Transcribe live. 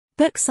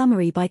Book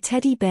summary by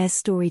Teddy Bear's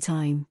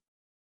Storytime.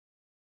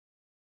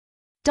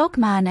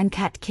 Dogman and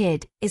Cat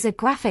Kid is a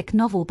graphic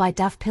novel by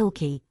Dav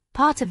Pilkey,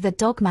 part of the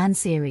Dogman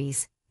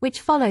series,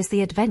 which follows the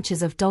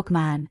adventures of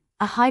Dogman,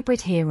 a hybrid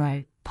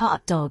hero,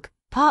 part dog,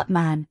 part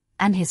man,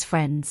 and his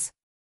friends.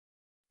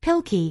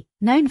 Pilkey,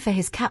 known for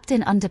his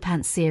Captain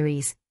Underpants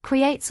series,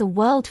 creates a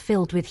world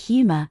filled with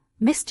humor,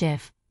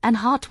 mischief, and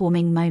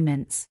heartwarming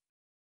moments.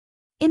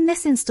 In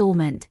this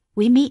installment,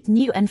 we meet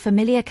new and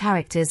familiar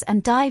characters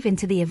and dive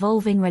into the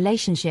evolving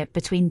relationship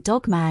between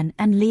Dogman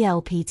and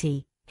Lil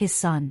Petey, his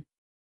son.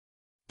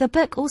 The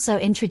book also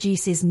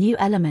introduces new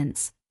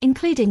elements,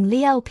 including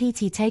Lil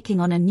Petey taking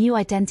on a new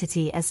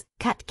identity as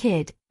Cat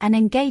Kid and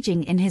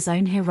engaging in his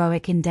own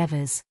heroic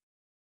endeavors.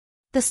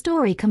 The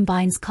story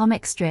combines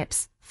comic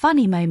strips,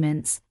 funny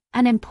moments,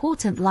 and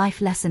important life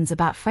lessons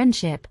about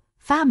friendship,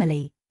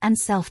 family, and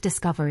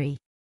self-discovery.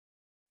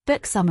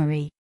 Book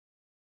summary.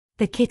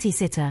 The Kitty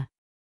Sitter.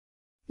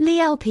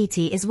 Lil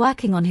Petey is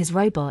working on his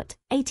robot,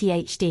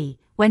 ADHD,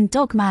 when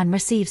Dogman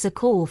receives a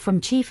call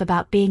from Chief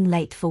about being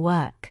late for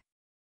work.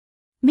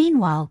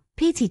 Meanwhile,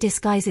 Petey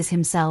disguises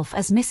himself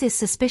as Mrs.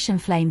 Suspicion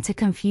Flame to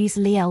confuse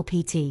Lil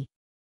Petey.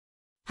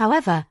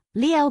 However,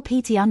 Lil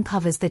Petey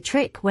uncovers the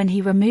trick when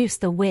he removes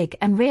the wig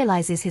and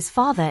realizes his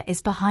father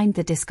is behind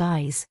the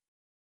disguise.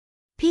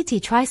 Petey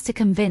tries to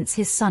convince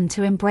his son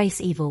to embrace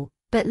evil,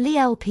 but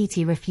Lil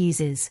Petey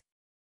refuses.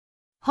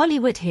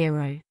 Hollywood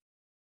hero.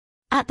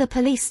 At the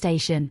police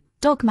station,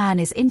 Dogman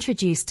is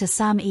introduced to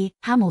Sam E.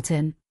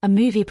 Hamilton, a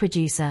movie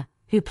producer,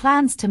 who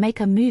plans to make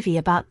a movie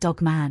about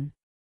Dogman.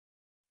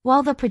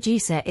 While the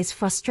producer is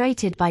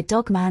frustrated by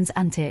Dogman's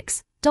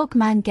antics,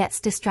 Dogman gets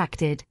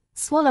distracted,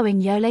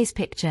 swallowing Yole's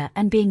picture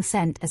and being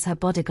sent as her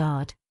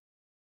bodyguard.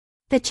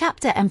 The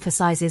chapter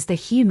emphasizes the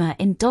humor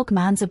in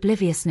Dogman's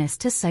obliviousness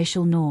to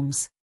social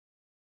norms.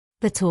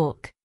 The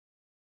talk.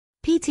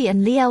 Petey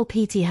and Lil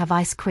Petey have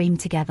ice cream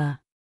together.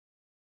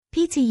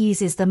 Petey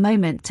uses the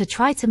moment to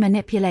try to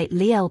manipulate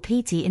Lil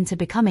Petey into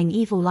becoming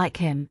evil like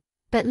him,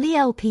 but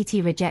Lil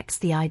Petey rejects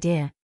the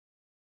idea.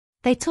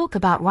 They talk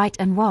about right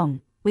and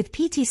wrong, with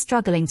Petey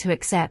struggling to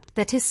accept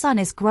that his son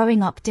is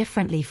growing up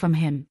differently from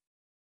him.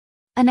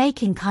 An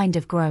aching kind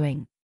of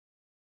growing.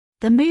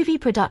 The movie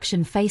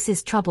production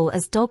faces trouble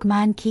as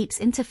Dogman keeps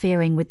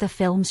interfering with the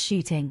film's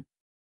shooting.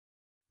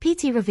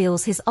 Petey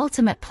reveals his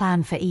ultimate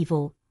plan for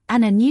evil,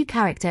 and a new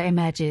character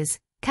emerges,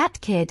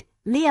 Cat Kid,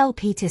 Lil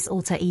Petey's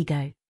alter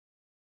ego.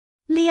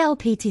 Lil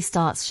Petey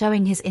starts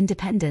showing his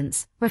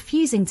independence,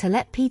 refusing to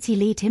let Petey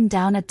lead him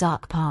down a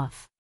dark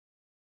path.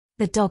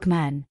 The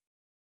Dogman.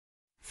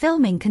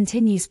 Filming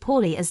continues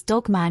poorly as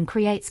Dogman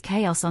creates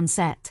chaos on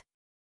set.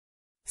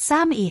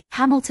 Sam E.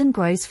 Hamilton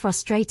grows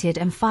frustrated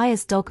and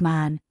fires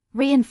Dogman,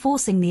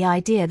 reinforcing the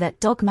idea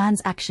that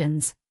Dogman's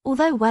actions,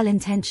 although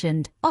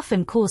well-intentioned,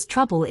 often cause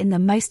trouble in the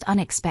most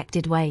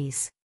unexpected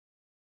ways.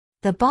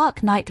 The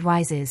Bark Night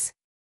rises.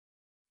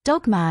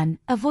 Dogman,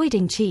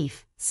 avoiding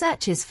Chief,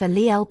 searches for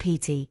Lil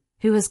Petey,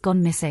 who has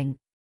gone missing.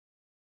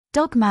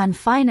 Dogman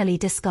finally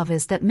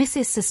discovers that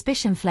Mrs.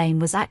 Suspicion Flame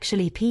was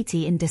actually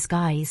Petey in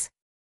disguise.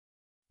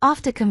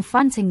 After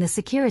confronting the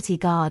security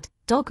guard,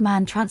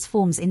 Dogman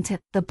transforms into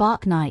the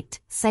Bark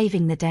Knight,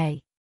 saving the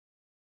day.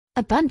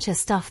 A bunch of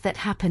stuff that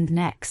happened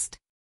next.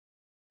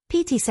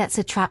 Petey sets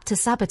a trap to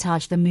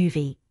sabotage the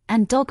movie,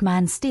 and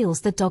Dogman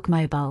steals the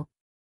Dogmobile.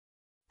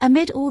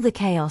 Amid all the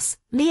chaos,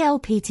 Lil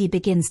Petey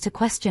begins to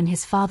question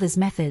his father's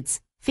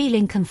methods,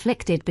 feeling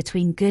conflicted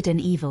between good and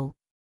evil.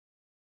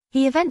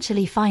 He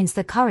eventually finds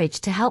the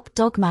courage to help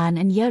Dogman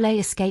and Yole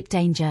escape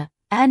danger,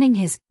 earning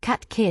his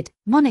Cat Kid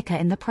moniker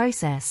in the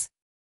process.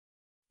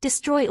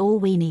 Destroy all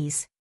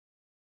weenies.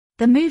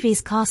 The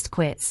movie's cast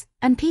quits,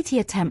 and Petey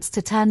attempts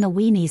to turn the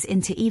weenies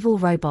into evil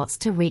robots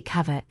to wreak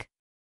havoc.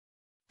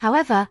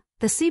 However,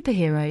 the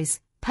superheroes,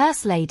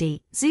 Purse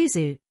Lady,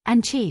 Zuzu,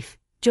 and Chief,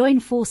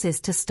 join forces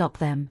to stop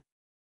them.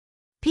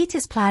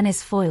 Petey's plan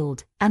is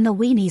foiled, and the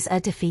weenies are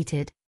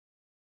defeated.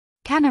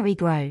 Cannery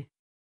Grow.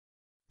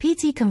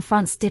 Petey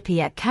confronts Dippy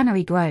at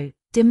Cannery Grow,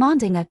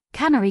 demanding a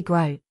Cannery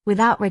Grow,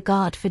 without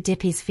regard for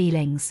Dippy's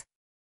feelings.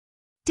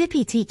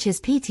 Dippy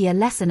teaches Petey a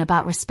lesson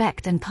about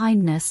respect and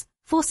kindness,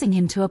 forcing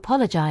him to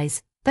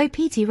apologize, though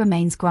Petey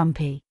remains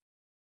grumpy.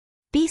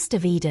 Beast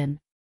of Eden.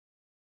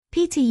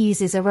 Petey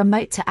uses a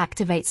remote to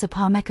activate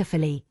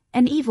Supermechaphilie,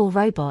 an evil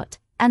robot,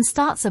 and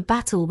starts a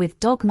battle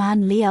with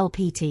Dogman. Lil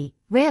Petey,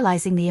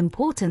 realizing the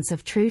importance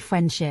of true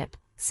friendship,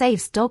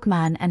 saves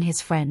Dogman and his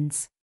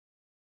friends.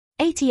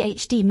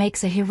 ADHD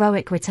makes a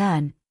heroic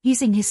return,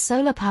 using his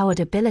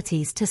solar-powered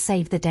abilities to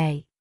save the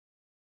day.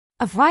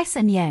 Of Rice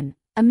and Yen,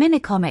 a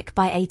mini-comic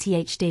by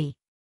ADHD.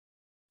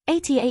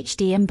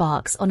 ADHD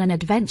embarks on an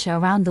adventure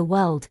around the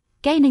world,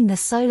 gaining the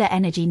solar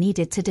energy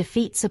needed to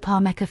defeat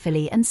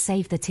Supermechaphilie and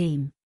save the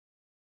team.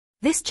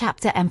 This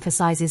chapter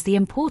emphasizes the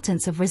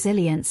importance of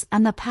resilience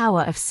and the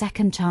power of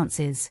second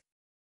chances.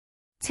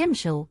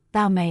 Timshel,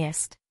 thou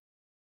mayest.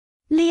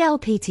 Lil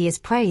Petey is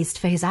praised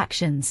for his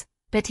actions,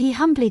 but he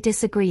humbly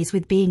disagrees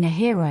with being a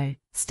hero,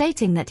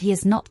 stating that he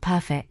is not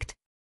perfect.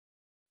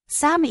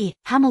 Sam E.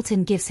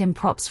 Hamilton gives him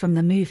props from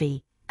the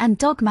movie, and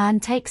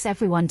Dogman takes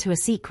everyone to a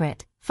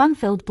secret,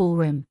 fun-filled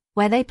ballroom,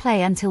 where they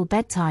play until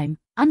bedtime,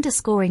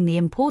 underscoring the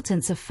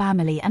importance of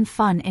family and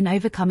fun in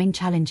overcoming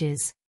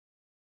challenges.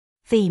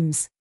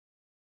 Themes: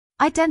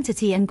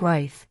 identity and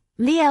growth.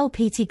 Lil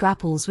Petey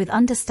grapples with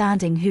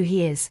understanding who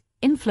he is,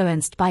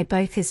 influenced by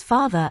both his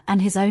father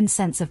and his own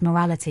sense of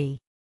morality.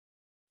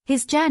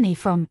 His journey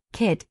from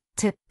kid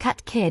to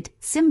cat kid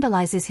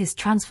symbolizes his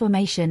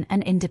transformation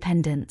and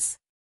independence.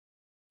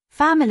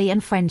 Family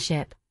and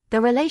friendship. The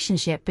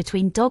relationship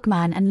between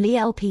Dogman and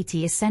Lil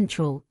Petey is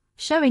central,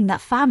 showing that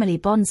family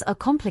bonds are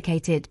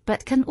complicated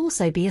but can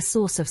also be a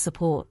source of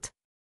support.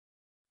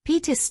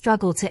 Petey's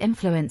struggle to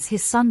influence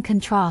his son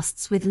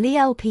contrasts with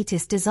Lil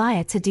Petey's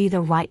desire to do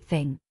the right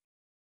thing.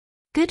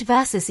 Good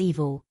versus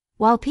evil.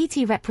 While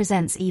Petey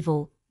represents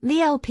evil,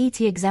 Lil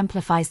Petey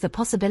exemplifies the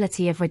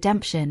possibility of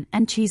redemption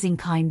and choosing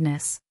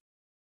kindness.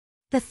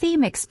 The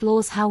theme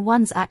explores how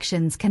one's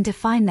actions can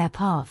define their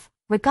path,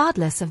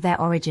 regardless of their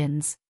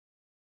origins.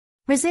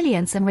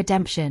 Resilience and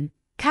redemption.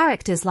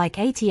 Characters like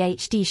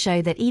ADHD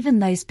show that even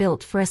those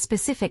built for a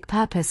specific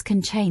purpose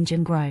can change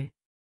and grow.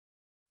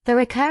 The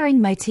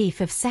recurring motif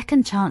of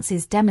second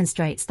chances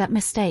demonstrates that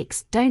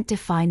mistakes don't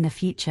define the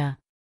future.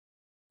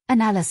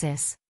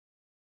 Analysis.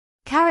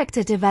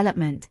 Character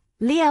development.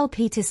 Lil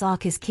Petey's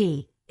arc is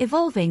key,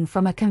 evolving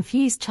from a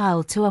confused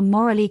child to a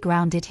morally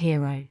grounded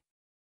hero.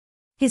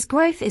 His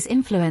growth is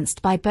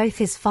influenced by both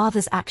his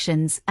father's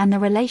actions and the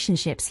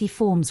relationships he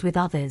forms with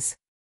others.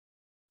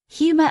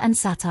 Humor and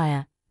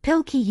satire.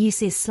 Pilkey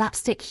uses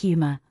slapstick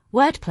humor,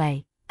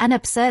 wordplay, and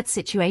absurd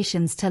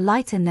situations to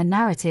lighten the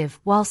narrative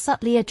while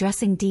subtly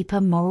addressing deeper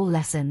moral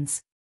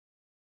lessons.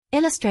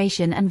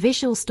 Illustration and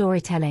visual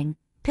storytelling.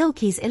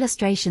 Pilkey's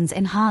illustrations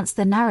enhance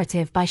the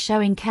narrative by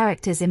showing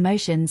characters'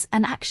 emotions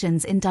and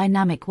actions in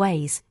dynamic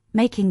ways,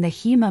 making the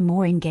humor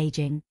more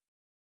engaging.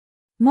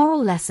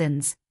 Moral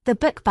lessons. The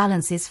book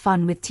balances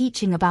fun with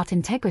teaching about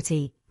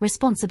integrity,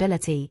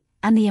 responsibility,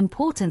 and the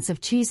importance of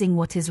choosing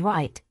what is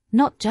right,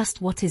 not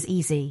just what is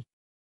easy.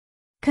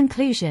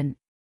 Conclusion.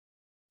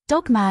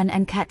 Dogman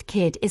and Cat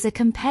Kid is a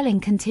compelling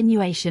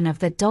continuation of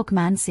the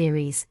Dogman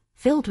series,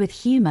 filled with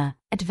humor,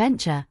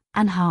 adventure,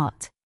 and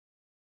heart.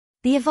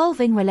 The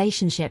evolving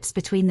relationships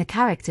between the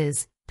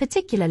characters,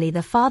 particularly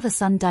the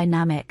father-son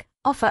dynamic,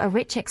 offer a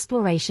rich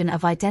exploration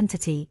of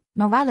identity,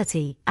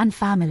 morality, and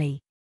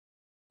family.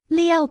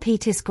 Lil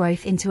Petey's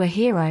growth into a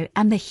hero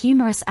and the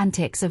humorous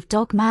antics of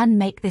Dogman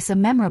make this a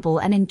memorable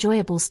and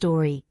enjoyable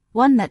story,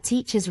 one that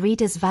teaches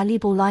readers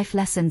valuable life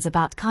lessons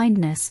about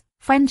kindness,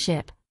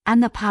 friendship,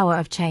 and the power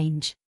of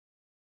change.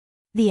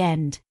 The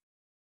end.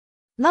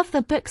 Love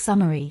the book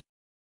summary.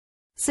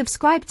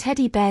 Subscribe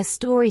Teddy Bear's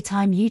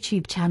Storytime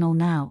YouTube channel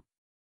now.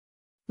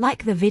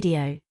 Like the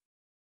video.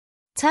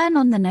 Turn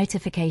on the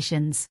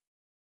notifications.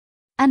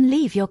 And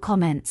leave your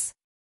comments.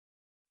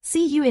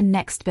 See you in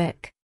next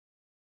book.